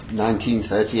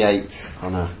1938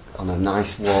 on a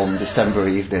nice warm December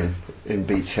evening in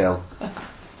Beach Hill,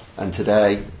 and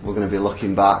today we're going to be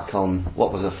looking back on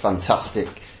what was a fantastic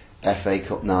FA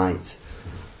Cup night.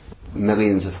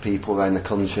 Millions of people around the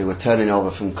country were turning over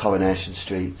from Coronation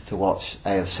Street to watch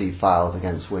AFC Fylde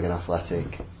against Wigan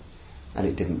Athletic, and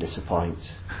it didn't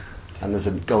disappoint. And there's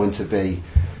going to be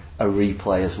a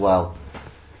replay as well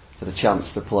for the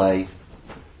chance to play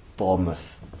Bournemouth,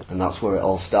 and that's where it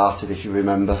all started, if you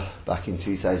remember, back in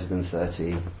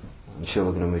 2013. I'm sure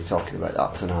we're going to be talking about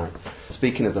that tonight.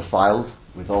 Speaking of the Fylde,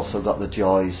 we've also got the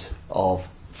joys of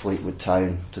Fleetwood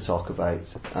Town to talk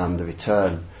about, and the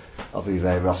return of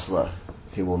Uwe Rosler,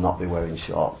 who will not be wearing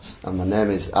shorts. And my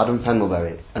name is Adam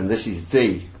Pendlebury, and this is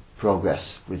the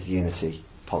Progress with Unity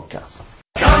podcast.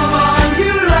 Come on,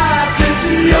 you lads, it's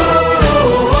yo.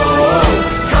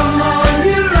 Come on,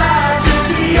 you lads,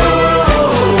 it's yo.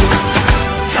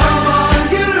 Come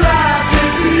on, you lads,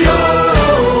 it's yo.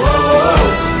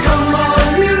 Come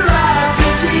on, you lads,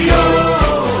 it's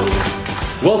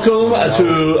yo. Welcome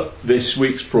to this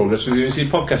week's Progress with Unity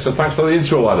podcast. So thanks for the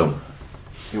intro, Adam.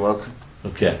 You're welcome.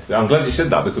 Okay, I'm glad you said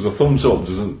that, because a thumbs up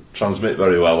doesn't transmit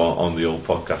very well on the old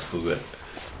podcast, does it?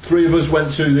 Three of us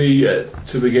went to the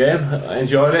game.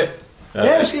 Enjoyed it.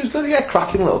 Yeah, it was good. Yeah,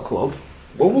 cracking little club.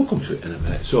 Well, we'll come to it in a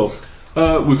minute. So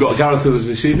we've got Gareth with us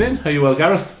this evening. Are you well,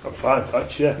 Gareth? I'm fine,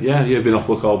 thanks, yeah. Yeah, you've been off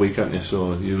work all week, haven't you?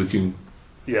 So you're looking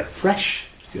fresh.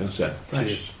 You know, say fresh.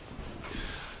 Cheers.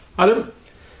 Adam?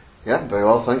 Yeah, very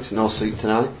well, thanks. No suit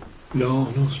tonight.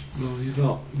 No, you're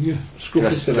not. Yeah,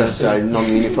 Dressed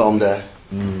non-uniform day.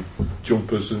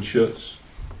 Jumpers and shirts.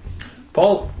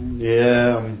 Paul?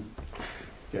 Yeah, I'm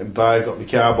getting by. Got my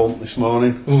car bumped this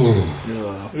morning.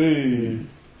 Hey.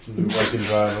 Wagon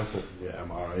driver, but yeah,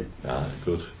 I'm alright. Ah,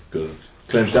 good.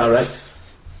 Claims direct.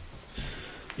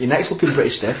 Your neck's looking pretty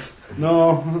stiff.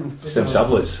 No. Stem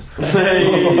tablets. Hey.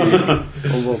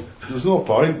 There's no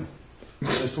point.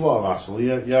 It's a lot of hassle.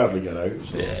 You hardly get out.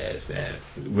 So. Yeah.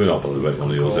 We're not bothered about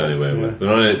money yours anyway. Yeah. We're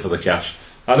not in it for the cash.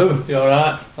 Adam, you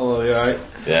alright? Hello, you alright?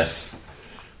 Yes.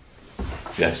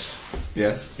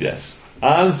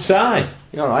 And Si?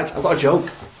 You alright? I've got a joke.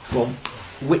 Go on.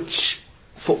 Which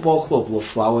football club love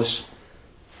flowers?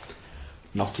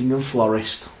 Nottingham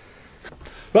Florist.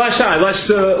 Right, Si, let's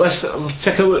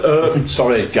take a look.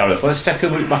 Sorry, Gareth. Let's take a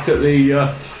look back at the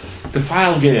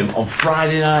Fylde game on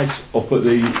Friday night up at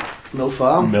the Mill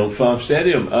Farm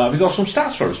Stadium. Have you got some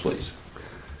stats for us, please?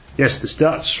 Yes, the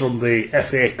stats from the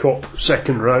FA Cup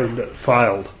second round at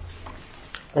Fylde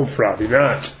on Friday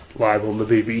night, live on the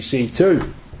BBC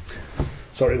Two.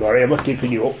 Sorry, Larry, am I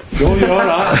keeping you up? No, you're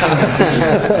alright.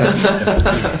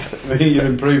 You're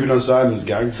improving on Simon's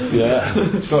gang. Yeah,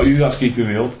 it's not you that's keeping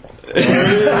me up.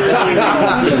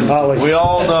 Alice. We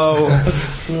all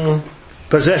know.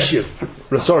 Possession.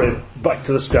 Sorry, back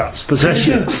to the stats.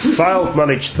 Possession. Fylde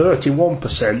managed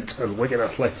 31% and Wigan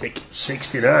Athletic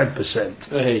 69%.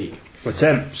 Hey.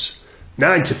 Attempts.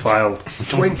 9 to Fylde,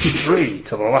 23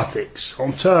 to the Latics.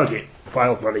 On target,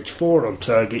 Fylde managed 4 on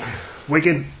target,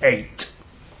 Wigan 8.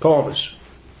 Corners.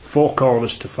 4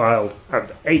 corners to Fylde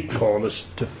and 8 corners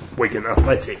to Wigan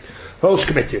Athletic. Fouls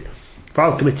committed.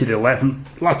 Fylde committed 11,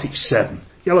 Latics 7.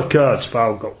 Yellow cards.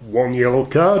 Fylde got 1 yellow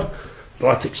card.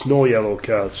 Latics no yellow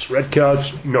cards. Red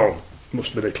cards, none.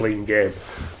 Must have been a clean game.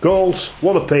 Goals,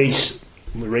 1 apiece.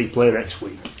 We replay next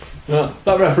week. That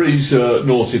referee's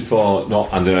noted for not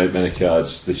handing out many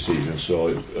cards this season, so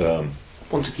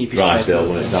Want to keep it Drysdale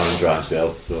won it down in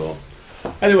Drysdale. So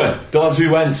anyway, the lads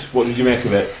who went, what did you make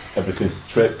of it? Everything,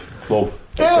 trip, club,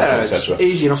 Yeah, etc. it's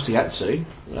easy enough to get to.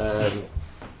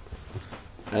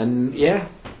 And yeah,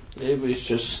 it was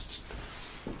just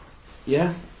That's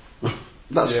Yeah,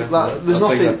 that. There's that's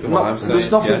nothing. exactly what I'm saying,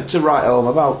 There's nothing yeah. to write home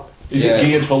about. Is it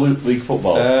geared for league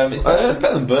football? It's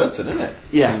better than Burton, isn't it?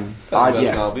 Yeah, Better than Burton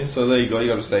yeah. Albion, so there you go. You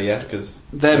got to say yeah, because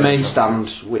Their main stand,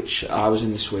 which I was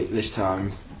in this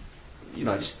time, you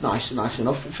know, it's nice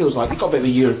enough. It feels like it's got a bit of a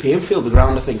European feel. The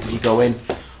ground, I think, as you go in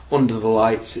under the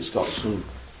lights, it's got some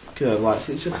curved lights.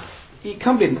 It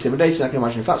can be intimidating. I can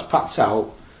imagine if that's packed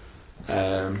out.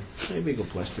 It'd be a good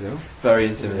place to go. very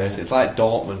intimidating. It's like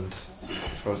Dortmund.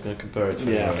 If I was going to compare it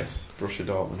to it's Borussia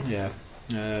Dortmund. Yeah.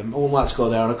 I wouldn't like to go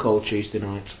there on a cold Tuesday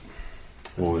night.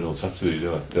 Well, we don't have to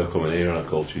do it. They'll come in here on a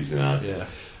cold Tuesday night. Yeah.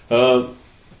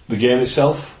 The game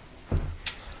itself?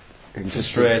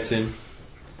 Frustrating.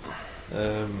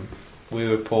 We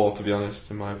were poor, to be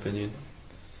honest, in my opinion.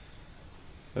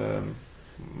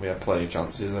 We had plenty of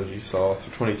chances, as you saw,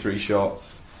 23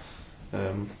 shots.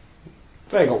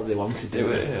 They got what they wanted,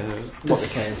 didn't they? It was What they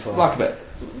came for. like a bit.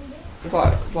 It's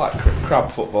like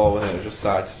crab football, wasn't it? Just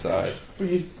side to side.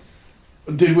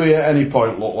 Did we at any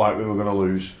point look like we were going to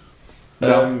lose?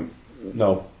 No.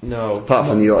 No. Apart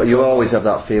from you always have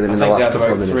that feeling I in the think they last had couple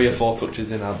of about minutes. 3 or 4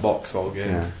 touches in our box all game.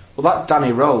 Yeah. Well, that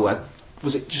Danny Rowe,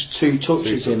 was it just 2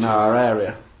 touches in our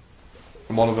area?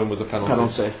 And one of them was a penalty.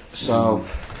 Penalty. So,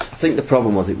 I think the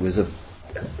problem was it was the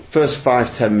first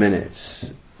 5-10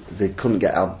 minutes they couldn't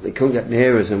get out, they couldn't get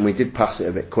near us, and we did pass it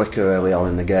a bit quicker early on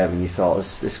in the game, and you thought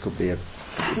this could be a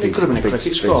it could have been a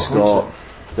cricket score, couldn't it?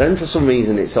 Then for some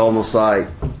reason it's almost like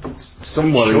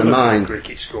somewhere in Should the have been a mind.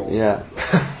 cricket score. Yeah.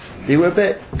 They were a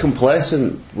bit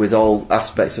complacent with all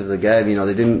aspects of the game. You know,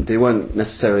 they weren't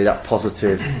necessarily that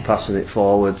positive, passing it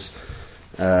forwards.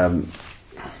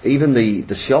 Even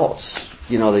the shots,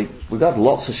 you know, we got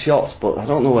lots of shots, but I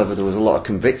don't know whether there was a lot of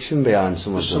conviction behind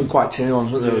some of There's them. some quite timid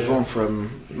ones, but there was one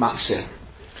from Maxi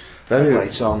Very,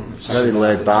 late on. very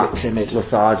laid back, timid.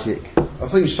 lethargic. I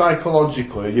think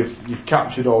psychologically you've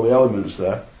captured all the elements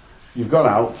there. You've gone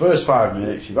out, first 5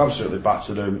 minutes, you've absolutely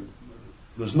battered them.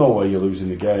 There's no way you're losing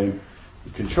the game.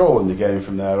 You're controlling the game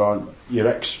from there on. You're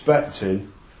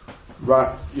expecting,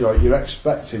 you're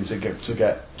expecting to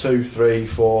get 2, 3,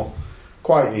 4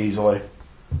 quite easily.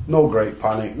 No great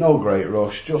panic, no great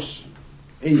rush, just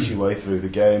ease your way through the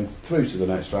game, through to the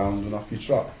next round and off you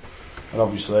trot. And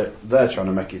obviously they're trying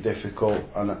to make it difficult,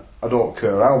 and I don't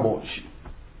care how much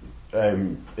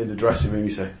in the dressing room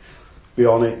you say, be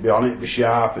on it, be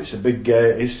sharp, it's a big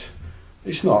game.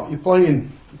 It's not. You're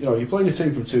playing a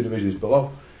team from 2 divisions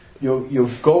below. You're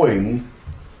going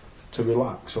to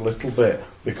relax a little bit,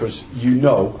 because you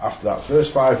know after that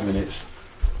first 5 minutes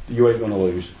you ain't going to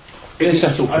lose. It's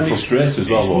set up to frustrate as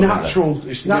well. It's though, natural.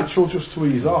 It's natural just to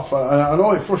ease off. I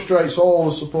know it frustrates all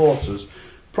the supporters.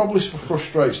 Probably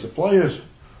frustrates the players,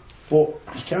 but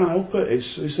you can't help it.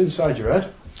 It's inside your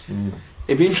head.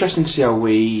 It'd be interesting to see how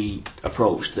we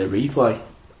approach the replay,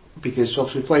 because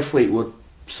obviously we play Fleetwood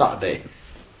Saturday,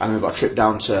 and we've got a trip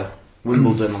down to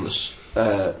Wimbledon on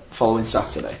the following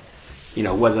Saturday. You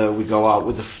know, whether we go out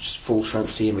with the full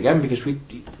strength team again, because it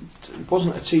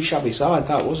wasn't a too shabby side,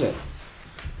 that was it.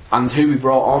 And who we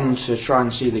brought on to try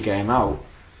and see the game out,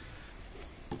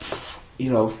 you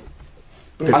know,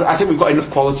 I think we've got enough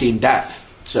quality and depth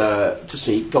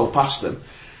to go past them.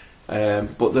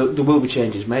 But there will be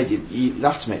changes made. You'd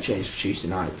have to make changes for Tuesday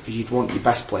night, because you'd want your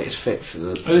best players fit for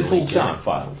the. Are they full time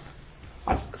filed?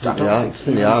 I think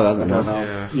they are, haven't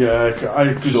they? Yeah.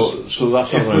 Yeah, So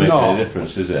that's not if going to they're make not- any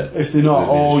difference, is it? if they're not, Is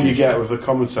it all you just- get with the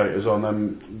commentators on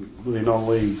them the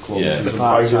non-league clubs Yeah. is The them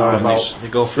banging on about They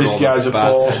go through this all guy's the a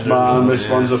bartenders postman, and- this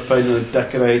one's a painter and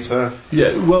decorator,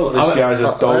 Yeah, well, this guy's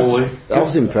a dolly. I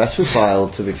was impressed with File,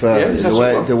 to be fair. Yeah, that's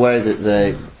what- the way that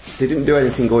they didn't do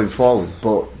anything going forward,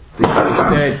 but they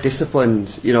stayed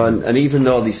disciplined, you know, and even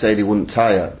though they say they wouldn't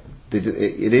tire,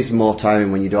 it is more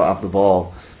tiring when you don't have the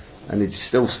ball, and they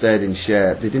still stayed in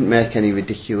shape. They didn't make any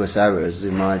ridiculous errors,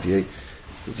 in my view.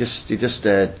 They just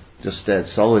stayed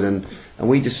solid, and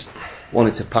we just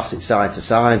wanted to pass it side to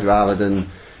side rather than,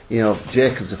 you know,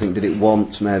 Jacobs I think did it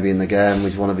once maybe in the game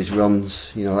with one of his runs,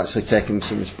 you know, actually taking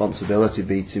some responsibility,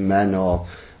 beating men, or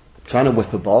trying to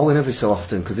whip a ball in every so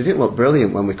often, because it didn't look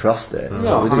brilliant when we crossed it.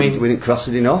 No, we I mean- didn't cross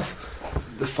it enough.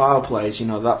 The File players, you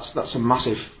know, that's a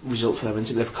massive result for them.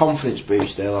 Isn't it? The confidence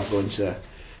boost they'll have going to,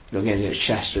 you know, getting against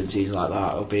Chester and teams like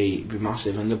that will be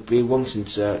massive, and they'll be wanting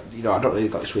to, you know, I don't know if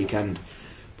they've got this weekend,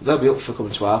 but they'll be up for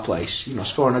coming to our place, you know,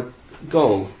 scoring a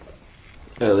goal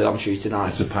early on Tuesday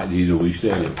night. It's a packed DW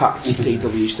stadium. Packed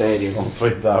DW Stadium. on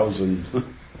 3,000.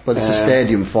 But it's a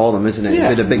stadium for them, isn't it? yeah.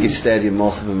 It'll be the biggest stadium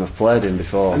most of them have played in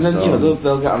before. And then, so you know,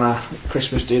 they'll get on a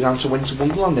Christmas do down to Winter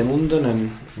Wonderland in London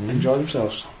and enjoy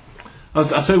themselves. I'll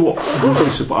tell you what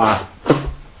I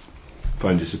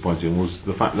found disappointing was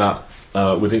the fact that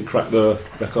we didn't crack the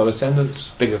record attendance.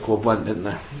 Bigger club went, didn't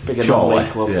they? Bigger Surely,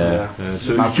 non-league club. yeah.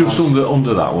 So it's just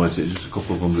under that, wasn't it? Just a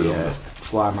couple of hundred Yeah. under.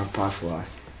 Fly, magpie, fly.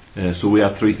 Yeah, so we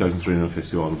had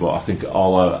 3,351, but I think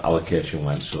all our allocation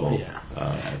went, so... Yeah.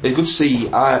 It's good to see.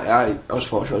 I was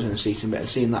fortunate I was in the seating bit and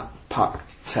seeing that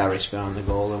packed terrace behind the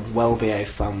goal and well-behaved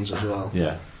fans as well.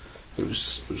 Yeah. It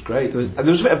was great. And there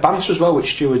was a bit of banter as well with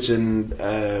stewards and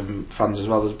fans as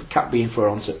well. There was a cap being thrown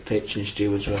onto the pitch and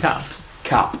stewards were cap.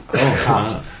 Cap.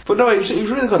 But no, it was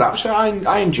really good. Actually,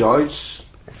 I enjoyed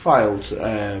Filed.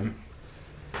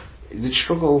 They'd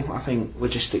struggle, I think,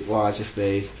 logistic-wise if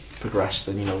they progressed,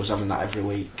 and, you know, was having that every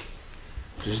week.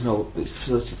 There's no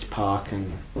facility to park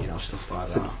and, you know, stuff like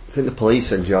that. I think the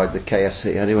police enjoyed the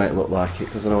KFC anyway, it looked like it,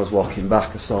 because when I was walking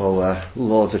back I saw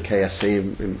loads of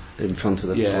KFC in front of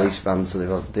the Yeah. police vans,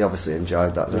 so they obviously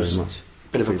enjoyed that very There's much.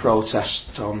 Bit of a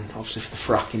protest on, obviously, for the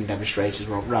fracking demonstrators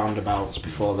were on roundabouts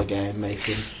before the game,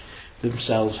 making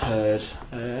themselves heard.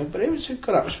 But it was a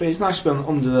good atmosphere. It's nice to be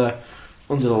under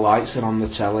the lights and on the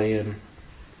telly, and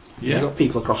you've got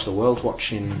people across the world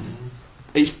watching.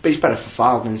 It's better for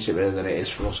Fylde, isn't it, really, than it is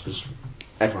for us, because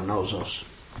everyone knows us.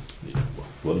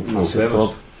 Well, Massive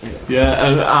club. Yeah,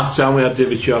 and after time we had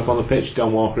David Sharp on the pitch,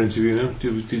 Dan Walker interviewing him.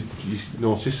 Did you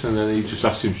notice? And then he just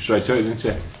asked him straight out, didn't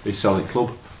he? He's selling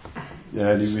club.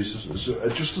 Yeah, and he was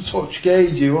just a touch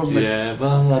cagey, wasn't he? Yeah,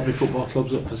 well, every football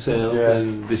club's up for sale,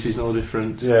 and this is no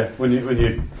different. Yeah, when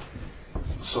you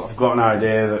sort of got an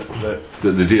idea that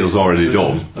The deal's already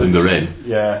done and they're in,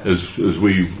 yeah, as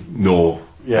we know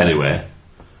anyway.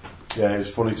 Yeah, it's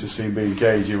funny to see him being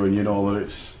cagey when you know that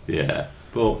it's. Yeah,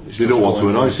 but they don't want to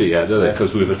announce it yet, do they?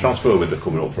 Because with a transfer window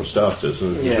coming up for starters,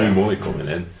 and there's new money coming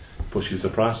in, pushes the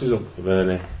prices up of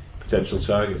any potential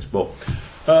targets. But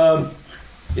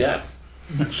yeah,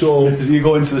 so You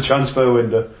go into the transfer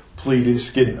window pleading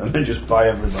skin and then just buy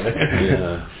everybody.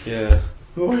 yeah.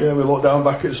 Oh yeah, we look down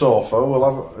back at Sofa.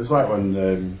 It's like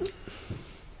when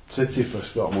City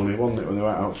first got money, wasn't it? When they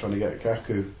went out trying to get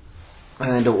Kaku.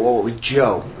 And end up with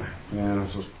Joe. Yeah,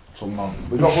 that's just some man.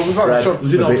 We got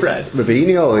Was it not Fred?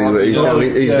 Robinho,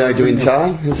 he's now doing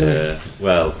time, isn't he? Yeah.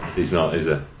 Well, he's not, is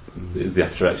he? He'll be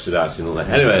after extraditing, won't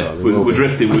they? Anyway, we're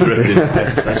drifting.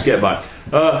 Let's get back.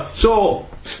 So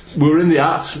we were in the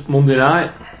Arts Monday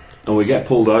night, and we get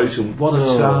pulled out, and what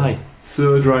a tie!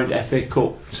 Third round FA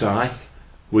Cup tie.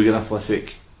 Wigan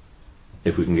Athletic.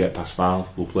 If we can get past Fylde,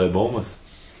 we'll play Bournemouth.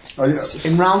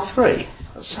 In round 3?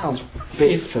 That sounds a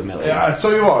bit familiar. Yeah, I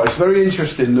tell you what, it's very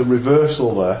interesting the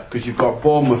reversal there, because you've got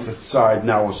Bournemouth side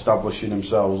now establishing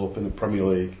themselves up in the Premier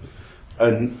League,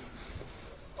 and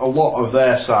a lot of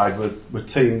their side were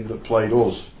team that played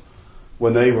us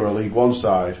when they were a League One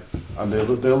side, and they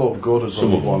look good as a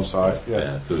League One side.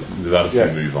 Yeah, they've had a few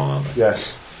move on, haven't they?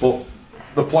 Yes, but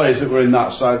the players that were in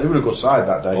that side, they were a good side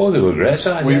that day. Oh, they were a great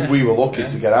side. We were lucky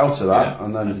to get out of that,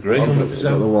 and then Great. Got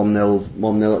the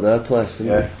 1-0 at their place,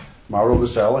 didn't yeah, Mauro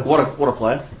Baselli. What a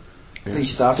player. He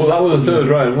started. Well, that was the third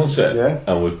round, wasn't it? Yeah.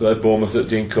 And we played Bournemouth at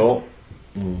Dean Court,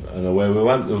 and away we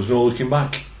went. There was no looking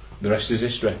back. The rest is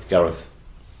history, Gareth.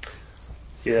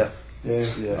 Yeah. I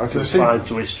It's fine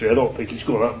to history. I don't think it's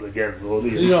going to happen again, though, do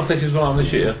You you? don't think it's going to happen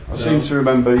this year? I seem to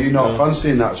remember you not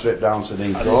fancying that trip down to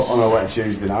Dean Court on a wet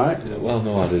Tuesday night. Yeah, well,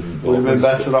 no, I didn't. Would have been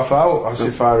better off out, as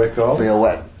if I recall. Be a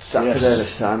wet Saturday Yes.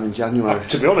 this time in January.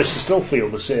 To be honest, I still feel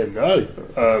the same now.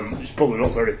 It's probably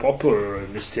not very popular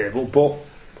in this table, but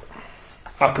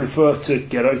I prefer to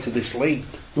get out of this league.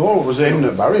 No, it was aimed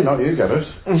at Barry, not you,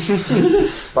 Gareth.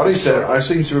 Barry said, I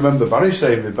seem to remember Barry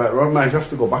saying we better, we might have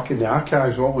to go back in the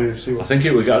archives, won't we? See I what think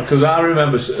it was because I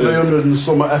remember. 300 and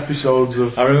some episodes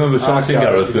of. I remember starting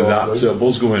archives Gareth to with go that through.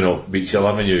 buzz going up Beach Hill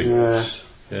Avenue. Yeah.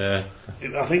 Yeah.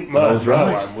 I think my That's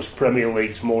right. line was Premier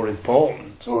League's more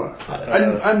important. So,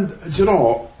 and do you know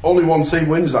what? Only one team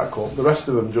wins that cup. The rest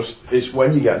of them it's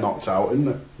when you get knocked out, isn't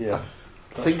it? Yeah.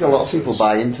 I think a lot of people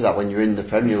buy into that when you're in the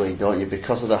Premier League, don't you?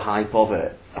 Because of the hype of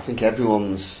it. I think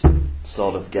everyone's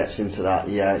sort of gets into that.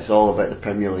 Yeah, it's all about the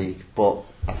Premier League. But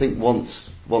I think once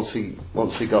we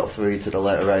got through to the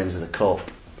later rounds of the cup,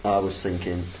 I was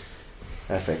thinking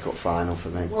FA Cup final for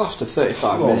me. Well, after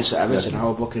 35 minutes at Everton, I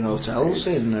was booking hotels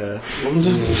in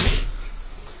London.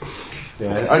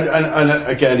 Yeah, and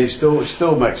again, it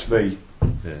still makes me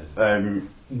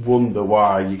wonder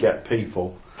why you get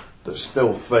people that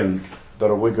still think there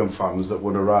are Wigan fans that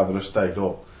would have rather have stayed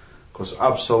up. Because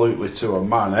absolutely to a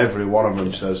man, every one of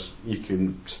them says you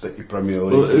can stick your Premier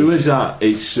League. Well, who is that?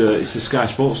 It's the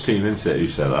Sky Sports team, isn't it? Who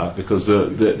said that? Because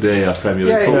they are Premier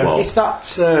League football. It's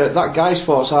that Guy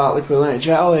Sports Hartlepool, isn't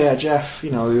it? Oh yeah, Jeff.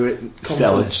 You know, we were at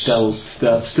Sterling.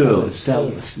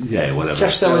 Yeah, whatever.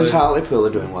 Jeff Stelling's Hartlepool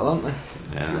are doing well, aren't they?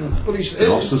 Yeah. But it's,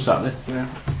 And also Saturday. Yeah.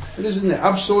 it isn't it?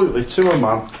 Absolutely to a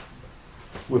man.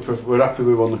 We're happy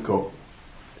we won the cup.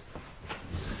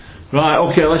 Right,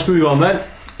 okay, let's move on then.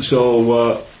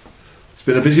 So, it's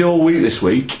been a busy old week this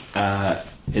week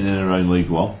in and around League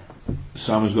One.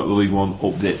 Simon's got the League One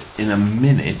update in a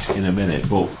minute,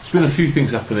 but there's been a few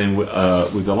things happening with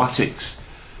the Latics.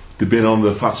 They've been on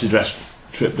the fancy dress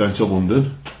trip down to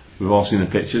London. We've all seen the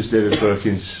pictures. David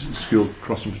Perkins, school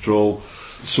crossing patrol,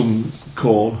 some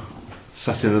corn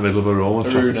sat in the middle of a row.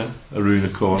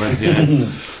 Aruna corner, yeah.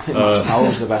 That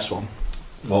was the best one.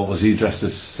 What was he dressed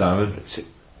as, Simon? It's a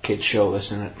kid's show,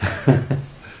 this, isn't it?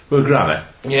 Well, granny.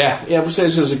 Yeah, we'll say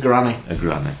this as a granny. A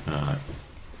granny, alright.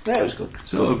 Yeah, it was good.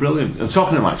 So brilliant. And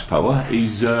talking of Max Power,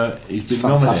 he's been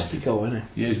Fantastic, nominated. isn't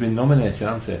Yeah, he's been nominated,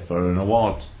 hasn't he, for an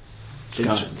award. he?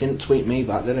 Didn't tweet me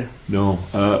back, did he?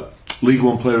 No, League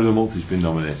One Player of the Month he's been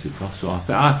nominated for. So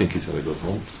I think he's had a good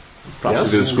month. Perhaps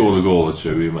he's going to score a goal or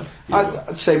two. He might,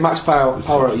 I'd say Max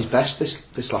Power at his best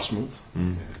this last month.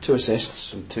 2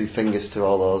 assists. And 2 fingers to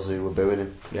all those who were booing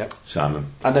him. Yeah. Simon.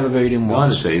 I never booed him No, I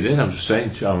didn't once. say he did. I'm just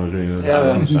saying Simon was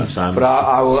doing Simon. But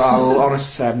I will honestly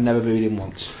say I've never booed him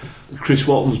once. Chris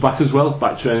Walton's back as well,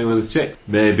 back training with the Tick.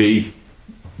 Maybe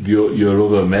your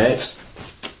other mate,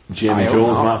 Jamie I hope Jones,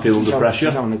 not. might feel under He's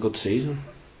pressure. having a good season.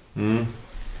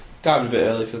 Dived a bit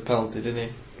early for the penalty, didn't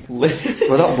he?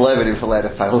 We're not blaming him for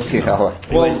letting a penalty, are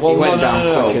we? Well, He went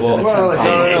down quicker than a Well, no,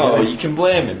 tempo. you can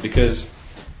blame him because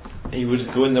he was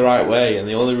going the right way, and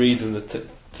the only reason the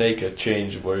taker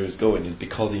changed where he was going is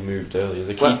because he moved early. As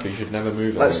a Well, keeper, you should never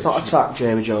move Let's early. not attack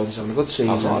Jamie Jones. He's having a good season.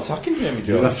 I'm not attacking Jamie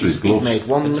You're Jones. after his He gloves. made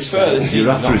one To be fair, mistake. this You're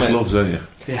season, after not his many- gloves, aren't you?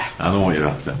 Yeah. I know what you're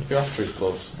after. You're after his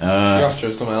gloves. You're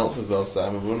after someone else as well,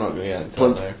 Simon. We're not going to get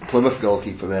into that now. Plymouth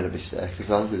goalkeeper made a mistake as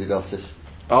well. Did he go to this?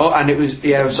 Oh, and it was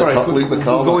sorry. Luke we're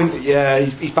McCall. going. Yeah,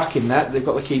 he's back in net. They've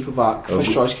got the keeper back,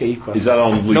 first choice keeper. Is that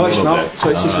on League No, One it's up not. there? So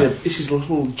it's just Alright. this is a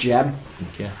little gem.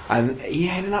 Okay. And he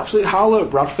had an absolute howler at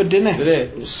Bradford, didn't he?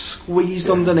 Did he? Squeezed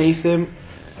underneath him.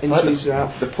 Into Like his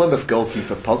it's the Plymouth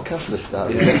goalkeeper podcast this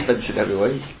time. It gets mentioned every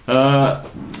week. Another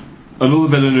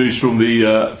bit of news from the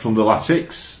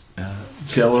Latics.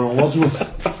 Taylor and Wadsworth.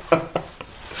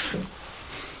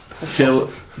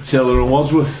 Taylor and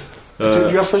Wadsworth. Do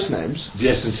you have first names?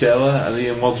 Jason Taylor and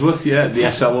Ian Wadsworth, yeah, the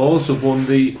SLOs have won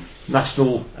the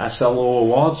National SLO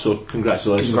Award, so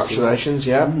congratulations. Congratulations,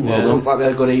 yeah. Yeah. Well, looked like they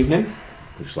had a good evening.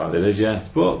 Looks like it is, yeah.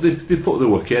 But they put the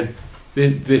work in. They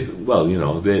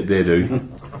do.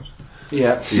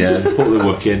 Yeah. Yeah, they put the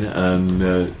work in and,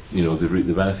 they reap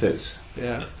the benefits.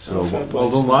 Yeah. So Fair well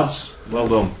play. done, lads. Well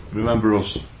done. Remember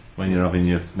us when you're having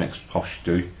your next posh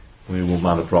do. We won't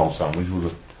mind a prawn sandwich, would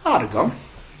we? I'd have gone.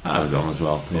 I'd have done as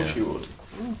well, yeah. You would.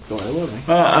 Go ahead, won't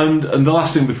we? And the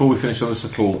last thing before we finish on this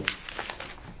little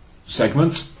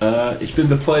segment, it's been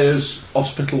the players'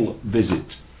 hospital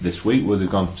visit this week where they've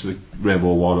gone to the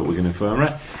Rainbow Ward at Wigan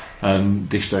Infirmary and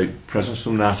dished out presents.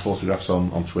 Some nice photographs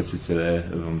on Twitter today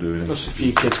of them doing it. Just a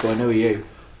few kids going, who are you?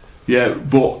 Yeah,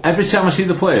 but every time I see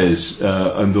the players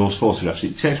and those photographs,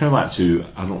 it takes me back to,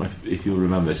 I don't know if you'll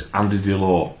remember this, Andy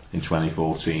Delore in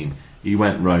 2014. He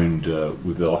went round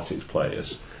with the Latics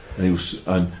players, and he's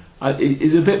a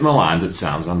bit maligned at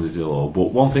times, Andy Delore,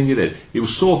 but one thing he did, he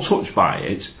was so touched by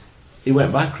it, he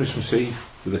went back Christmas Eve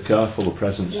with a car full of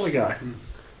presents. What a guy.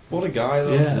 What a guy,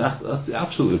 though. Yeah, that's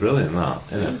absolutely brilliant, that,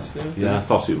 isn't it? Yeah, I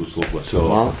thought it was lovely. So,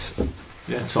 Marks.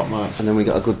 yeah, top marks. And then we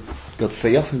got a good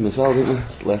fee off him as well, didn't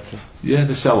we? Later. Yeah,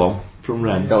 the sell-on from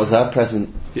Ren. That was our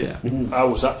present. Yeah. I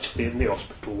was actually in the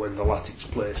hospital when the Latics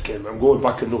players came. I'm going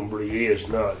back a number of years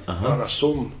now. And my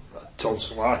son had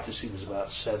tonsillitis. He was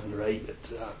about 7 or 8 at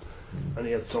the time. And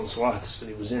he had tonsillitis and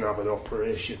he was in having an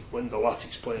operation when the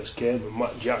Latics players came, and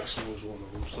Matt Jackson was one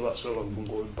of them. So that's how I've been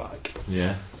going back.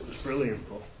 Yeah. It was brilliant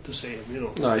though, to see him, you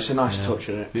know. No, it's a nice touch,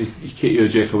 isn't it? You kick your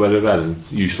Jacob out of bed and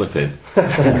you slip in.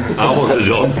 I wouldn't have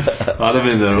done. I'd have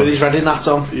been there. With his Reading hat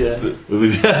on. It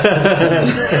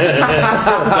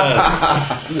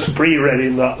was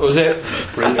pre-reading that. Was it?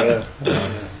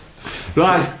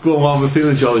 Right, go on, we're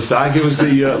feeling jolly side. Give us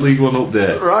the League One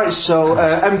update. Right, so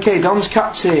MK Dons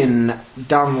captain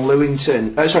Dean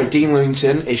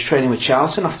Lewington is training with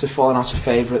Charlton after falling out of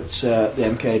favour at the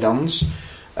MK Dons.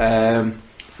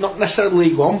 Not necessarily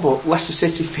League One, but Leicester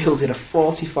City fielded a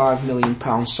 £45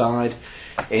 million side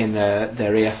in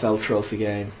their EFL trophy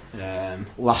game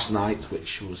last night,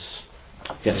 which was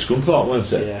Get Scunthorpe,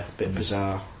 wasn't it? a bit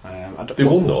bizarre. They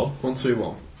won though.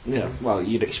 1-2-1. Yeah, well,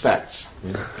 you'd expect.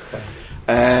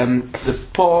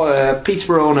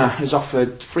 Peterborough owner has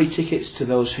offered free tickets to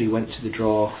those who went to the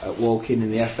draw at Woking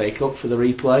in the FA Cup for the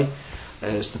replay,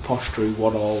 as the Posh drew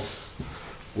 1-1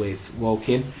 with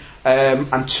Woking.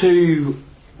 And 2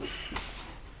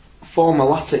 former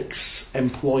Latics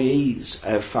employees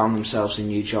have found themselves in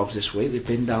new jobs this week. They've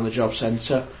been down the job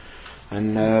centre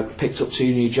and picked up 2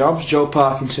 new jobs. Joe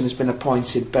Parkinson has been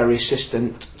appointed Bury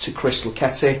assistant to Chris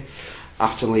Lucchetti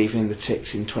after leaving the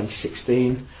Ticks in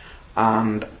 2016,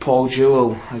 and Paul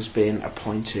Jewell has been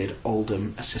appointed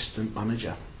Oldham assistant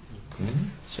manager.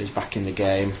 So he's back in the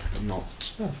game. Not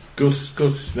Good.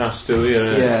 It's nice to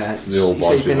hear. yeah. The old He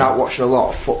said he's boys. been out watching a lot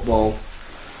of football.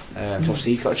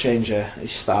 Obviously he's got to change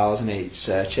his style, hasn't he? It's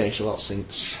changed a lot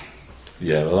since.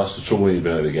 Yeah, well, that's the trouble when you've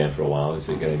been out of the game for a while,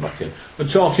 isn't it? Getting back in. But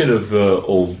talking of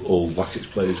old Latics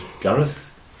players,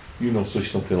 Gareth, you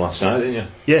noticed something last night, didn't you?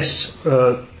 Yes,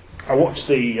 I watched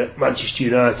the Manchester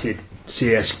United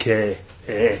CSK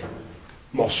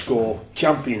Moscow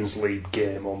Champions League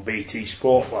game on BT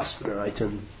Sport last night,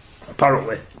 and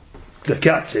apparently the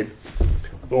captain,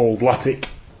 old Latic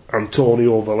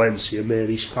Antonio Valencia made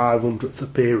his 500th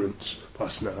appearance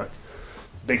last night.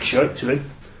 Big shout to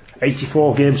him.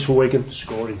 84 games for Wigan,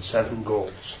 scoring 7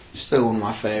 goals. Still one of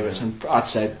my favourites, and I'd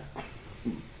say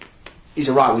he's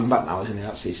a right wing back now, isn't he?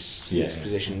 That's his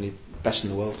position. He's best in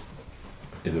the world.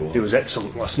 In the world. He was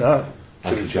excellent last night.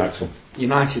 Andrew Jackson.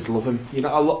 United love him. You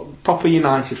know, a lot proper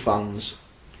United fans.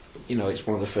 You know, it's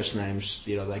one of the first names.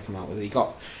 You know, they come out with. You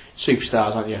got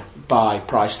superstars, haven't you? By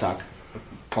price tag,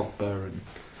 Pogba and.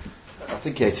 I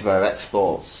think out of our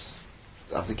exports,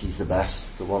 I think he's the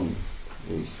best. The one,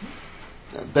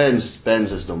 Burns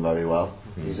has done very well.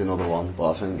 He's another one,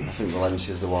 but I think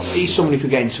Valencia's the one. He's someone who could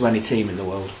get into any team in the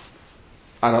world.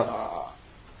 I don't.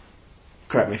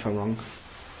 Correct me if I'm wrong.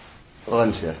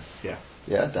 Valencia. Yeah.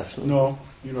 Yeah, definitely. No,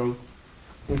 you know,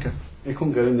 Okay. he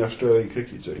couldn't get in the Australian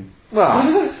cricket team.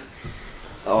 Well,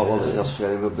 Oh, well, the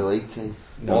Australian Rugby League team.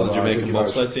 Or the I Jamaican think about-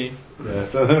 bobsled team. Yeah,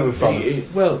 so they were fun.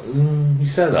 You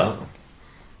said that.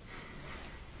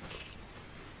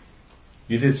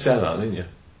 You did say that, didn't you?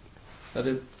 I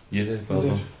did. You did, well I did.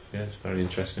 done. Yes, very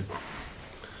interesting.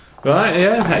 Right,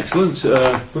 yeah, excellent.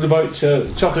 What about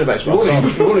talking about He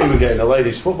wouldn't even get in the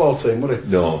ladies' football team, would he?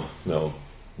 No. Well,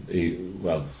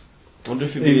 I wonder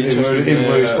if he'd be Even interested with in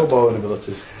his footballing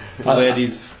abilities. the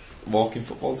ladies' walking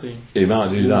football team. he might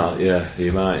do that. Yeah, he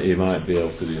might be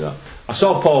able to do that. I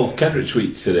saw Paul Kendrick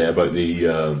tweet today about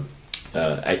the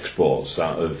exports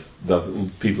out of the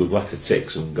people who've left the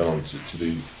ticks and gone on to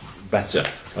do better,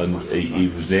 and he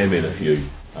was naming a few.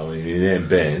 I mean, he named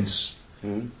Baines.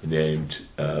 He named,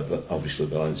 obviously,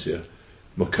 Valencia.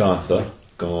 MacArthur,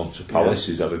 gone on to Palace,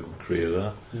 he's had a good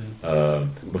career there.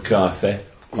 McCarthy,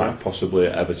 quite possibly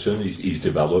at Everton, he's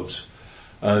developed.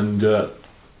 And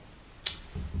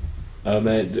our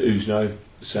mate who's now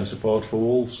centre forward for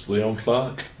Wolves, Leon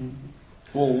Clark.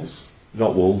 Wolves.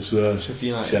 Not Wolves, Sheffield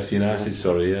United. Sheffield United,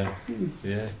 sorry, yeah.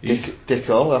 Yeah.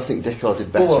 Dicko, I think Dicko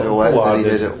did better away than he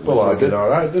did at Bullard did Wigan.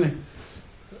 alright, didn't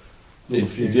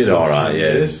He did alright,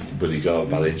 yeah, but he got a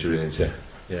bad injury into it.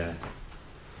 Yeah.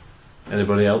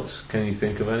 Anybody else? Can you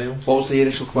think of anyone? what was the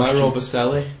initial question? Mauro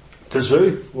Baselli. The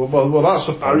Zoo. Well, that's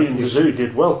a Harry and the Zoo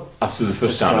did well. After the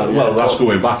first time, well, that's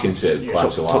going back into it quite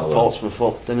a Took while. Portsmouth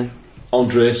up, didn't he?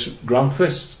 Andreas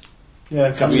Granqvist.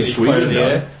 Yeah, Swedish Sweden, player of the yeah.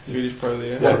 year. Swedish player of the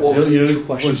year. What was the initial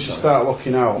question? Once you sorry? start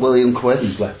looking out, William Who's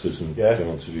Quist. left us and Yeah. gone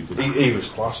on to do good. he was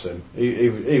class then. He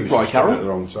was Roy just Carroll? at the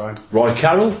wrong time. Roy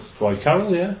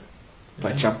Carroll, yeah.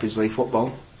 Play Champions League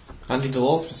football. Andy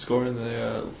Delors was scoring in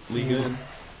the Ligue 1.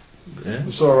 Yeah.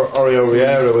 I saw Oreo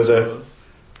Riera with a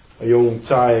young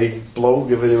Thai bloke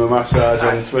giving him a massage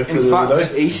on Twitter In the other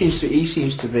fact, day. he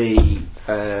seems to be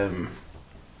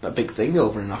a big thing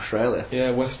over in Australia.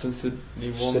 Yeah, Western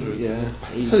Sydney Wanderers. Yeah,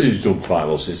 So he's done quite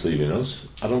well since leaving us.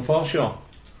 Adam Forshaw.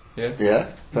 Yeah,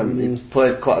 he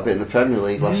played quite a bit in the Premier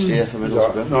League last year for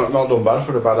Middlesbrough. Not done bad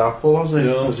for a bad apple, has he?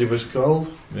 No. As he was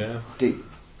called. Yeah.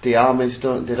 The Army's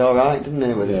did alright, didn't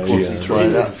he, with the clubs yeah. he He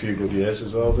played had a at. few good years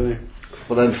as well, didn't he?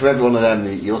 But then for every one of them,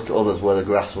 you look at others where the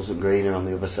grass wasn't greener on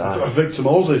the other side. Victor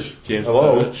Moses. James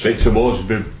Hello. Burridge. Victor Moore's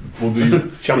been won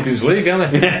the Champions League,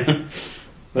 hasn't he?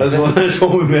 There's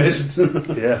one with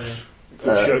Mason. Yeah.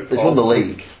 He's won the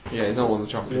league. Yeah, he's not won the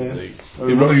Champions Yeah. League.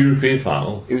 He won a European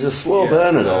final. He was a slow Yeah.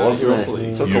 burner though, wasn't Europa he? League.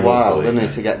 It took a Europa while, League, didn't yeah.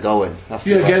 he, to get going. After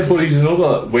Yeah, that. again, but he's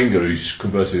another winger who's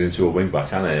converted into a wing back,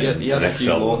 hasn't he? He had a An few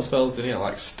excellent loan one. spells, didn't he? At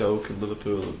like Stoke and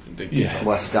Liverpool. And Yeah.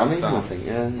 West Ham, West Ham. I think,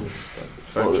 yeah.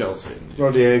 For Chelsea.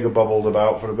 Rodiega bobbled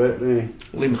about for a bit, didn't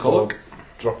he? Lee McCulloch.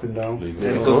 Dropping down.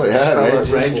 Yeah, Good good, yeah, spell at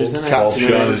Rangers, Rangers, didn't he? Paul Captain of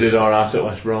Schöner Rangers. did alright at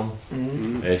West Brom.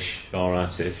 Ish,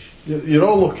 alright-ish. You're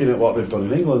all looking at what they've done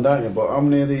in England, aren't you? But how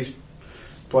many of these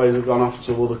players have gone off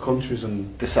to other countries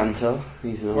and De Santo,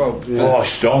 he's Well, Oh,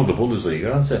 stormed the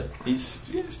Bundesliga, hasn't he's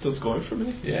still scoring for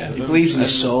me. he? Yeah. He believes in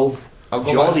his soul. I'll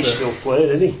go Geordie back to still playing,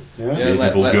 isn't he? yeah? Yeah. He's Le-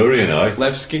 in Bulgaria now.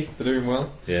 Levski. They're doing well.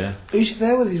 Yeah. Who's he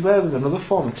there with? He's there with another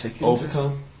former ticket.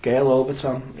 Overton. Gail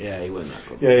Overton. Yeah, he wasn't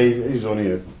that good. Yeah, he's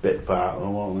only a bit part of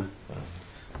them, wasn't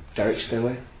Derek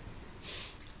Stillway.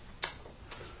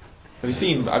 Have you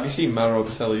seen Mauro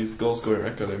Baselli's goal scoring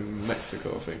record in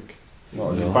Mexico? I think. he?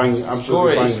 What, No.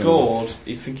 absolutely He banging scored.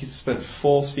 I think he's spent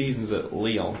 4 seasons at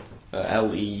Leon,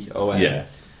 Leon, Yeah.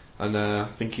 and I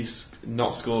think he's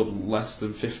not scored less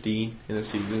than 15 in a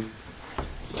season.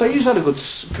 So he's had a good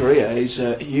career. He's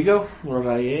Hugo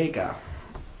Rodallega.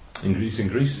 In Greece.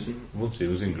 Once he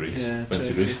was in Greece. Yeah, Went to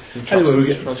Turkey. Greece. Anyway, we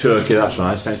get Turkey, that's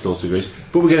nice. Thanks to Greece.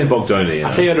 But we're getting bogged down here. I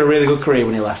tell you, he had a really good career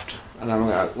when he left. And I'm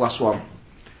last one.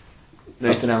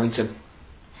 Nathan Ellington.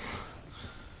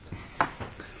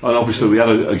 And obviously we had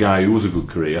a guy who was a good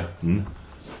career.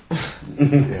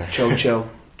 Cho.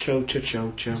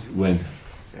 Cho. When?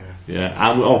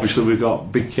 Yeah, and obviously we've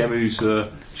got Big Kim, who's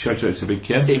shout out to Big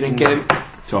Kim. Evening, Kim.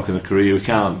 Talking of Korea, we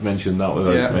can't mention that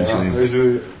without mentioning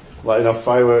Who's lighting off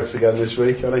fireworks again this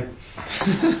week, Annie?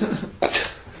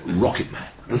 Rocket Man.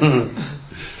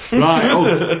 Right,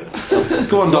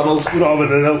 Go on, Donald. We're not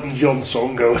having an Elton John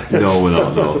song going. no, we're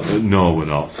not. No, we're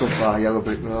not. Goodbye, Yellow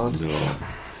Brick Road. No.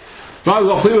 Right, we've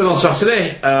got Fleetwood on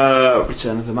Saturday.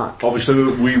 Return of the Mac. Obviously,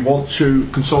 we want to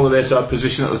consolidate our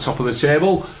position at the top of the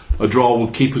table. A draw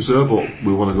would keep us there, but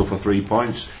we want to go for 3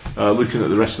 points. Looking at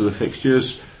the rest of the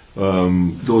fixtures,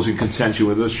 those in contention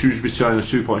with us, Shrewsbury Town are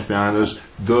 2 points behind us.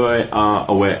 They are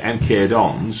away at MK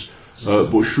Dons,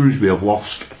 but Shrewsbury have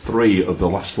lost 3 of the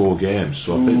last 4 games,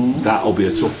 so I think that'll be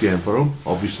a tough game for them,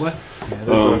 obviously. Yeah, they've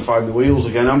got to find the wheels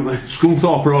again, haven't they?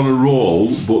 Scunthorpe are on a roll,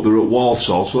 but they're at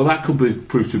Walsall, so that could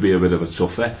prove to be a bit of a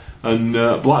toughie. And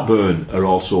Blackburn are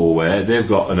also away. They've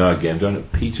got an hard game down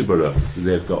at Peterborough.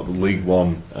 They've got the League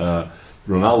One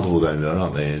Ronaldo down there,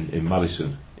 aren't they, in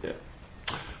Madison? Yeah.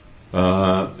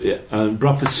 And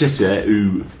Bradford City,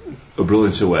 who are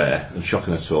brilliant away and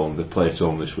shocking at home, they play at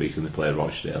home this week and they play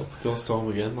Rochdale. They lost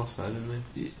home again last night, didn't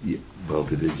they? Yeah, well,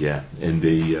 they did, yeah. In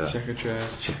the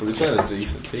Checkatrade. But they played a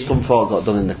decent team. Scunthorpe got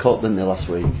done in the cup, didn't they, last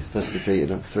week? First defeated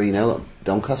them 3-0 at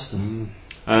Doncaster.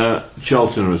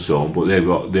 Charlton are at home, but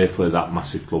they play that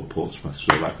massive club Portsmouth,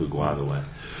 so that could go either way.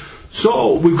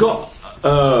 So we've got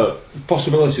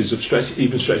possibilities of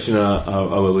stretching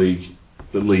our league,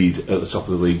 the lead at the top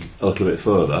of the league a little bit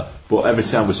further. But every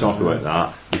time we talk about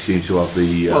that, we seem to have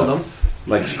the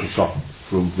legs cut off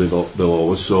from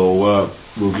below us. So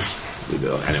we'll just leave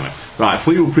it on. Anyway. Right,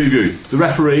 Fleetwood preview. The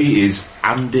referee is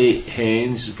Andy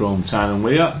Haynes from Tyne and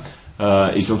Wear.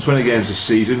 He's done 20 games this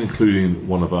season, including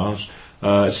one of ours.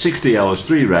 60 yellows,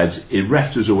 3 reds. He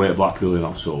refed us away at Blackpool in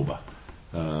October,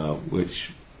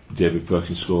 which David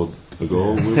Perkins scored a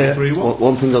goal with 3-1.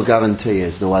 One thing I'll guarantee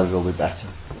is the weather will be better.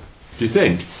 Do you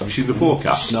think? Have you seen the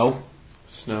forecast? Snow.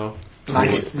 It's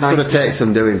going to take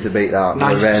some doing to beat that. The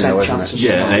rain, though, isn't it?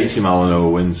 Yeah, and 80 mile an hour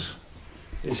winds.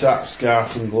 It's at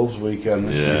Scarf and Gloves weekend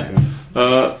this Yeah.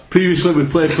 weekend. Previously, we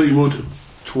played Fleetwood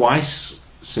twice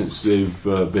since they've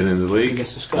been in the league.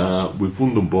 Against the Scots. We've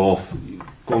won them both.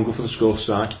 Go for the score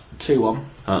side. 2-1.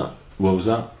 What was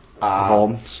that?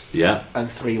 Home. Yeah. And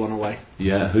 3-1 away.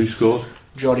 Yeah. Who scored?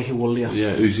 Geordie Huwulia.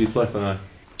 Yeah. Who's he play for now?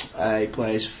 He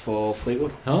plays for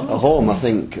Fleetwood. At home, I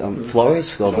think Flores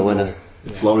scored the winner.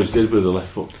 Flores did with the left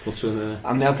foot in there.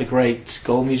 And they have the great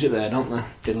goal music there, don't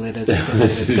they? Really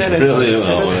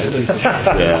well,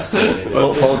 yeah.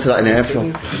 Look forward to that in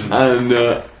April.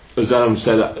 And as Adam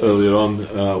said earlier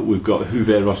on, we've got Uwe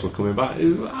Rosler coming back,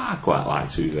 who I quite like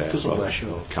Uwe. Doesn't wear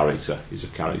shorts. Character. He's a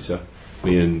character.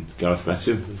 Me and Gareth met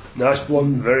him. Nice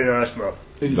blonde, very nice man.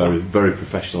 Very, very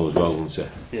professional as well, wasn't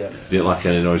he? Yeah. Didn't like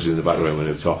any noises in the background when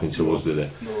he was talking to us, did he?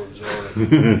 No, it was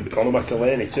alright. Conor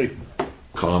McElhaney too.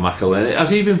 Conor McElhaney. Has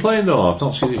he been playing though? I've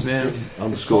not seen his name on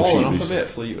the score Fallen sheet. off a recently. bit at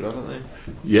Fleetwood, haven't they?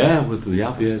 Yeah, with the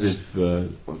yeah, they've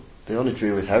They only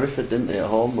drew with Hereford, didn't they, at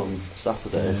home on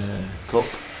Saturday? Cup.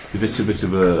 they've hit a bit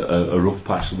of a rough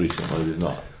patch recently. They've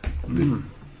not.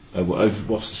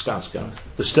 What's the stats, Gareth?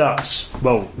 The stats,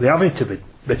 well, they have hit a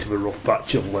bit of a rough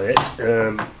patch of late.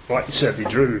 Like you said, they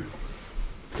drew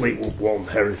Fleetwood 1,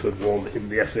 Hereford 1 in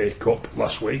the FA Cup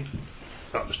last week.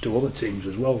 That was 2 other teams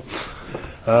as well.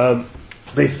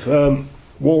 They've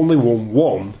only won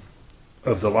 1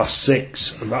 of the last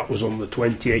 6, and that was on the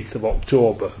 28th of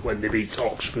October when they beat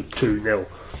Oxford 2-0.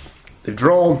 They've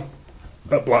drawn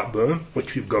at Blackburn,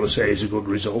 which we've got to say is a good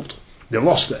result. They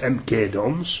lost at MK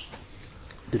Dons.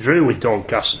 They drew with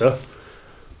Doncaster.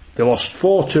 They lost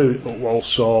 4-2 at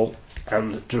Walsall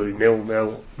and drew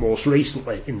 0-0 most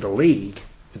recently in the league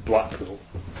with Blackpool.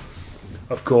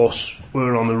 Of course,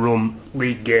 we're on a run,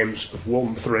 league games of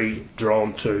 1-3,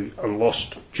 drawn 2 and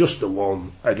lost just the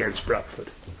 1 against Bradford,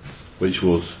 Which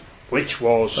was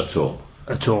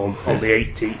at home on the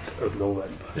 18th of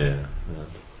November. Yeah.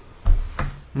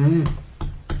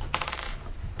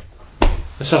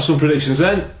 Let's have some predictions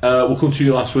then. We'll come to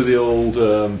you last with the old.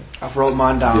 I've wrote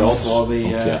mine down The odds. before the.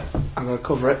 Okay. I'm going to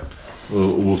cover it.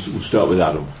 We'll start with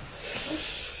Adam.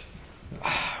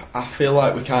 I feel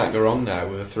like we can't go wrong now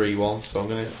with a 3-1, so I'm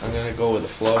gonna go with the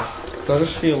flow. So I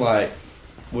just feel like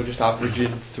we're just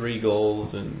averaging 3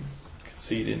 goals and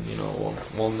conceding,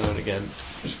 one now and again.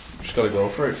 Just got to go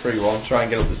for it, 3-1. Try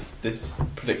and get up this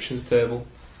predictions table.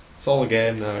 It's all a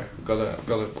game now. I've got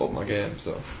to up my game.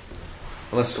 So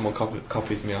unless someone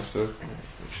copies me after,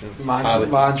 which is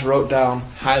Mine's wrote down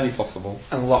highly possible.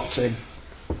 and locked in.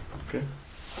 Okay.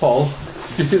 Paul,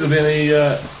 do you think there'll be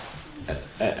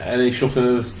any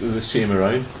shuffling of the team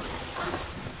around?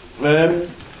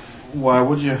 Why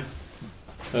would you?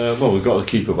 Well, we've got the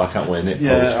keeper back, haven't we? Nick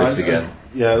Yeah, Pope's fit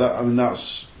again.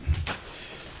 that's.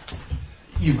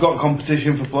 You've got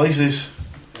competition for places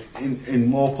in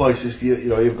more places. You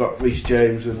know, you've got Reece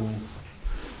James and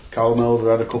Callum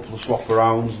Elder had a couple of swap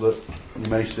arounds that you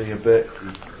may see a bit.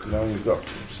 You know, you've got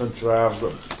centre halves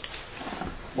that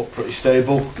look pretty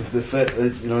stable if they're fit.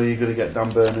 You know, you're going to get Dan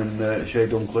Burn and Shea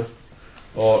Dunkley,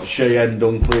 or Shea N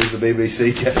Dunkley, as the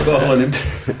BBC kept calling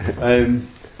him.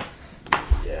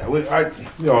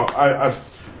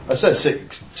 I said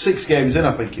six games in,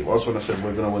 I think it was, when I said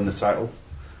we're going to win the title.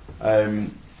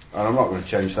 And I'm not going to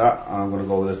change that. I'm going to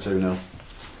go with a 2-0.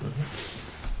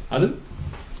 Adam?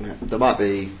 Yeah, there might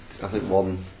be, I think,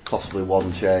 possibly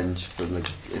one change from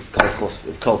if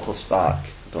Colclough's back.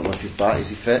 I don't know if he's back. Is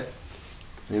he fit?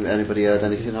 Anybody heard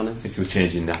anything on him? I think he was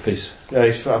changing nappies. Yeah,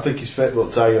 I think he's fit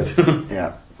but tired.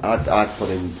 Yeah, I'd put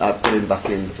him back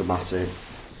in for Massey.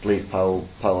 Leave Powell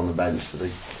on the bench for the I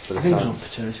think he's time. on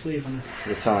paternity leave, isn't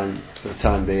For the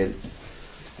time being.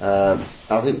 I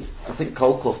think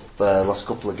Colclough last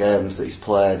couple of games that he's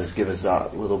played has given us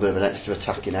that little bit of an extra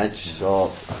attacking edge.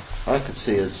 So I could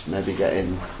see us maybe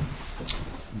getting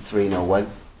 3-0 win.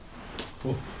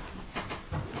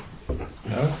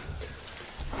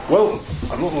 Well,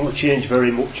 I'm not going to change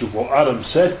very much of what Adam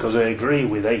said because I agree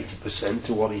with 80%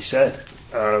 of what he said.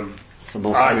 The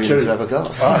most I wins too. he's ever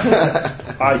got.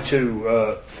 I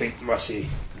too think Massey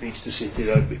needs to sit it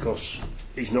out because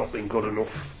he's not been good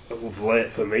enough of late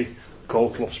for me.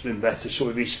 Colclough's been better, so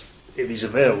if he's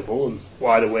available and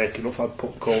wide awake enough, I'd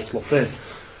put Colclough in.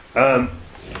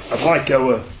 I'd like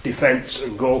our defence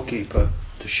and goalkeeper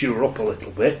to shore up a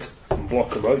little bit and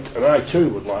block them out, and I too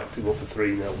would like to go for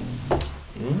 3-0.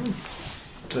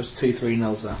 There's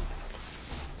 2-3-0s there.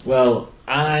 Well,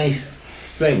 I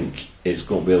think it's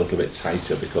going to be a little bit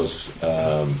tighter because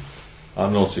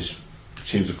I've noticed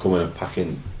teams are coming and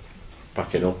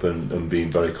packing up and being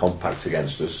very compact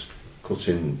against us,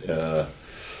 cutting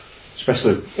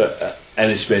especially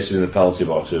any spaces in the penalty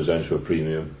box is down to a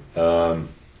premium.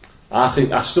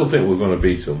 I still think we're going to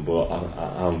beat them, but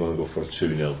I'm going to go for a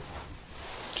 2-0.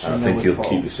 I think he'll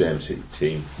keep the same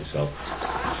team himself,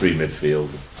 3 midfield,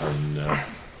 and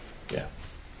yeah.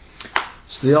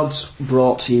 So the odds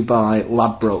brought to you by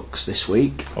Ladbrokes this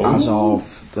week, as of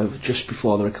just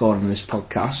before the recording of this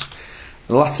podcast.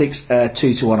 The Latics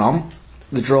 2-1 on,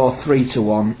 the draw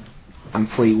 3-1, and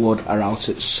Fleetwood are out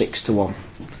at 6-1.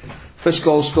 First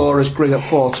goal scorers: Grigg at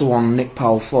 4-1, Nick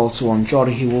Powell 4-1,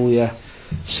 Jordy Hiwulia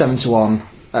 7-1,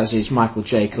 as is Michael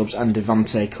Jacobs, and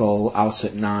Devante Cole out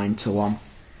at 9-1.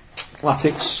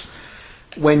 Latics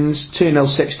wins 2-0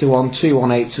 6-1,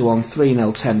 2-1 8-1,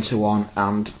 3-0 10-1,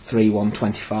 and 3-1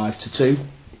 25-2.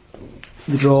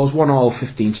 The draws 1-all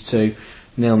 15-2, 0-0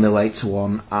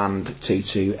 8-1, and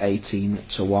 2-2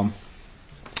 18-1.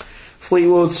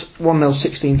 Fleetwood 1-0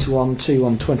 16-1,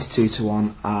 2-1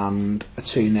 22-1, and a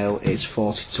 2-0 is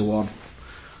 40-1.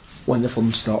 When the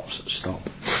fun stops, stop.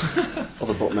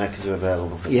 Other bookmakers are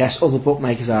available. Yes, other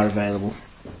bookmakers are available.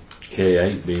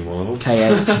 K8 being one of them.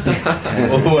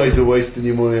 K8. Always a wasting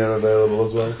your money are available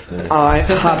as well. I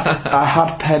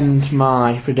had penned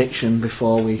my prediction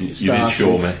before we started. You did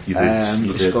show me. You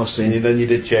did. Discussing. And then you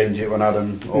did change it when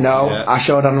Adam. No, Yeah. I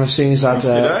showed Adam as soon as I'd. Crossed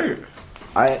it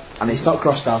out. And it's not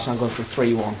crossed out, so I'm going for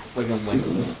 3-1. We're going to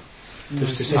win.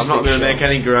 I'm not going to make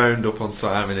any ground up on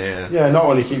Simon here. Yeah, not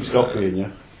when he keeps copying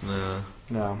you. No.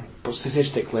 No, but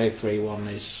statistically,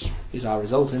 3-1 is our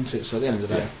result, isn't it? So at the end of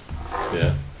the day,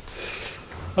 Yeah.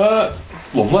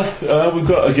 Lovely. We've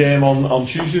got a game on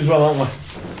Tuesday as well, haven't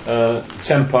we?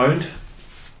 £10.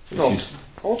 No.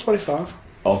 all 25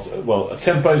 Well,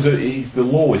 £10 is the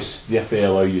lowest the FA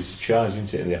allow you to charge,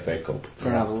 isn't it, in the FA Cup? for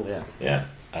an adult. Yeah.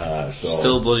 Yeah. So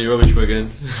Still bloody rubbish,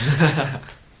 Wigan.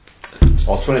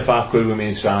 or £25 with me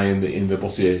and Si in the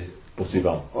butty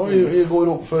van. Oh, you're going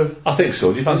up for. I think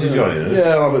so. Do you fancy joining us?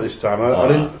 Yeah, I'll have it this time. I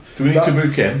didn't. Do we need to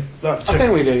book in? That I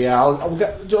think we do. Yeah, I'll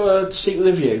get do a seat with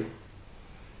a view.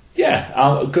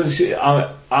 Yeah, because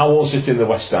I won't sit in the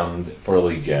West Stand for a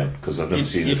league game because I've never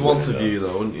seen it. You'd want a view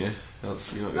though, wouldn't you?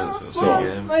 That's, you're not going to see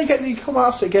a game. No, you come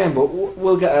after the game, but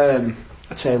we'll get a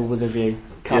table with a view,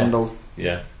 candle,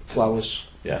 Yeah. flowers.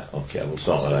 Yeah, okay, we'll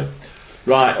sort that out.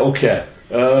 Right, okay.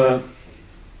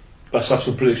 Let's have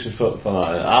some predictions for that.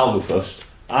 I'll go first.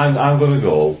 I'm going to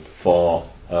go for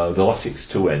the Latics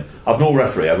to win. I've no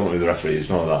referee, I don't know who the referee is,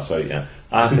 none of that's out yet.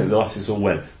 I think the Latics will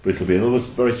win, but it'll be another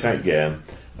very tight game.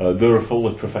 They're a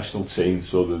fully professional team,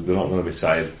 so they're not going to be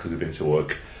tired because they've been to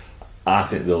work. I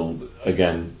think they'll,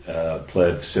 again,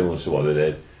 play similar to what they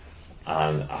did,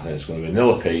 and I think it's going to be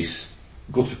 0 apiece,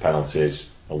 go to penalties,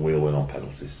 and we'll win on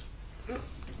penalties.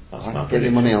 That's my Get your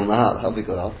prediction. money on that. That'll be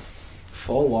good odds.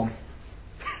 4-1.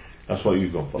 That's what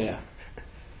you've gone for. Yeah.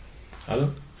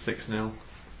 Adam? 6-0.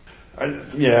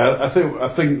 I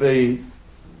think the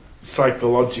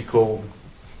psychological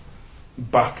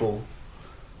battle.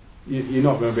 You're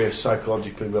not going to be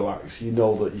psychologically relaxed. You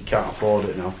know that you can't afford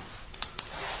it now.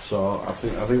 So I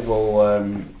think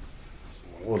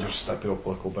we'll just step it up a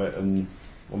little bit, and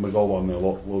when we go 1-0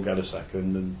 up, we'll get a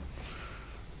second and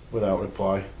without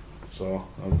reply. So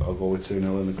I'll go with 2-0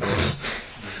 in the course.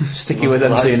 Sticky with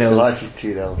them 2-0. The light is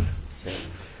 2-0.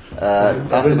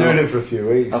 I've been doing it for a few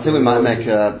weeks. I think we might make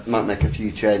a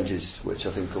few changes, which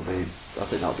I think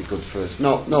that'll be good for us.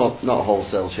 Not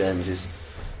wholesale changes.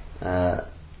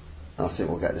 I think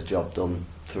we'll get the job done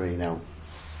 3-0.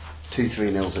 2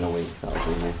 3-0s in a week.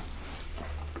 That'll be me.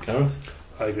 Gareth?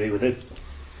 I agree with him.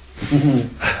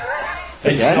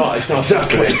 It's not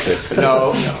sacrilege.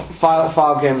 No,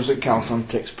 5 games that count on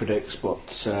Tix predicts, but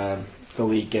the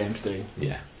league games do.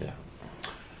 Yeah.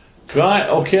 Right,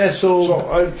 okay, So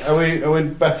are we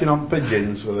betting on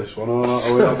pigeons for this one, or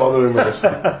are we not bothering with this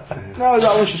one? No,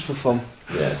 that was just for fun.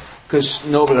 yeah. Because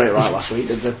nobody got it right last week,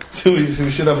 did they? So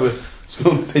we should have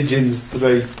some pigeons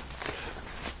 3.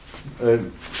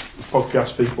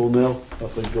 Podcast people 0. I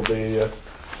think will be a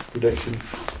prediction.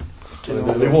 They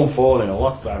won 4-0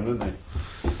 last time, didn't they?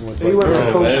 He went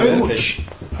Yeah, for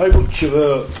How much of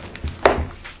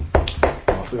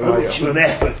I an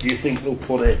effort do you think they'll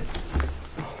put in?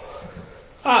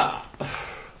 I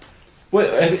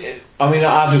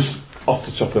just off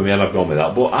the top of my head I've gone with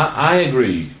that, but I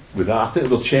agree with that. I think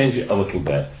they'll change it a little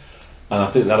bit, and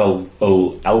I think that'll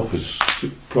help us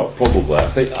probably. I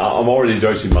think I'm already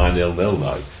doubting my 0-0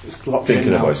 now,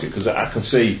 thinking about it, because I can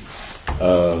see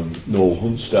Noel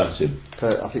Hunt starting.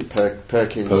 I think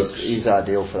Perkins he's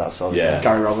ideal for that sort of Yeah. thing.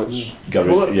 Gary Roberts.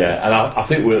 Yeah, and I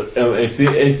think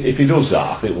if he does that,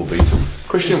 I think we'll beat him.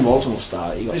 Christian Walton will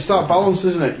start. It's that balance,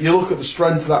 isn't it? You look at the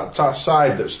strength of that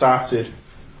side that started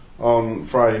on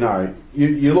Friday night.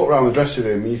 You look around the dressing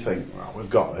room and you think, well, we've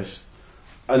got this.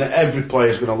 And every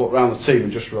player's going to look around the team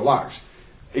and just relax.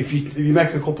 If you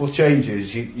make a couple of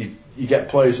changes, you get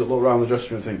players that look around the dressing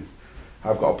room and think,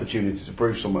 I've got opportunity to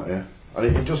prove something here.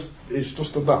 And it's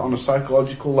just that on a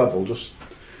psychological level, just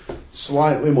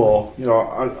slightly more. You know,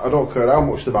 I don't care how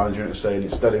much the manager is saying,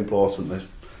 it's dead important this.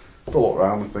 They'll look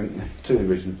around and think, 2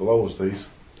 divisions below us these,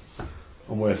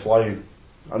 and we're flying.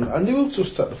 And they will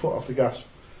just take the foot off the gas.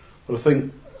 But I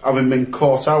think, having been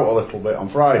caught out a little bit on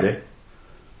Friday,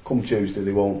 come Tuesday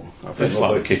they won't. I think It's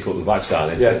like the kick up the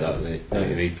backside, isn't Yeah. it? That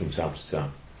you need from time to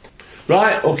time.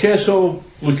 Right, okay, so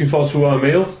looking forward to our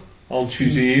meal on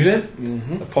Tuesday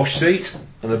evening. A posh seat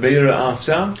and a beer at half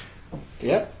time.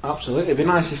 Yep, absolutely. It'd be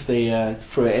nice if they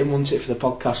threw it in, wouldn't it, for the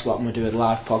podcast lot, and we do a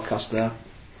live podcast there.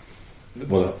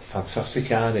 What a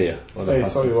fantastic idea. Hey, I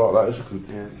tell you what, that is a good.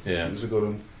 Yeah. It's a good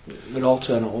one. We'd all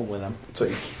turn up, wouldn't we, then?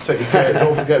 Take your case.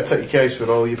 Don't forget to take your case with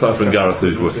all your. Apart from Gareth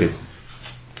who's working.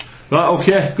 Right,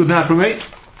 okay, good night from me.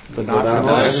 Good night, Good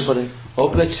night, everybody.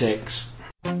 Up the Tix.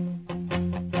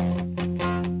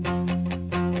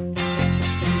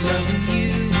 Loving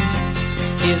you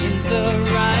isn't the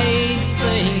right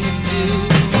thing to do.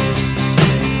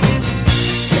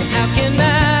 How can I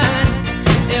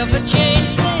ever change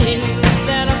things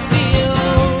that I feel?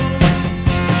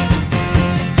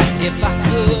 If I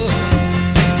could,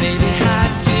 maybe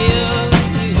I'd give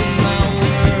you my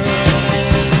world.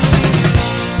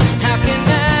 How can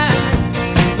I,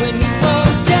 when you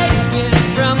won't take it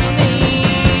from me?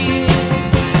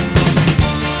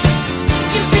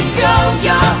 You can go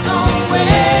your own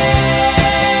way.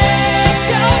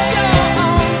 Go your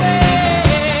own way.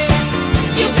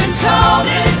 You can call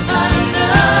it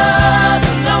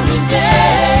another lonely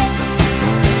day.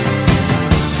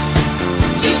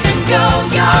 You can go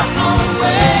your own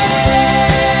way.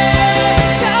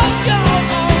 Go your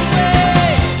own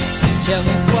way. Tell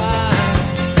me why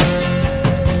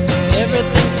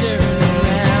everything turned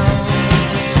around.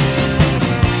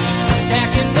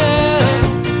 Packing up,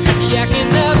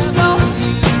 checking up's all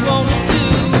you wanna do.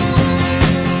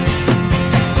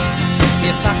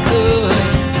 If I could,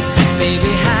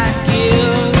 baby, I'd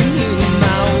give you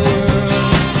my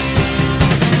world.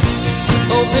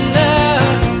 Open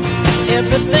up,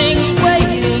 everything's waiting.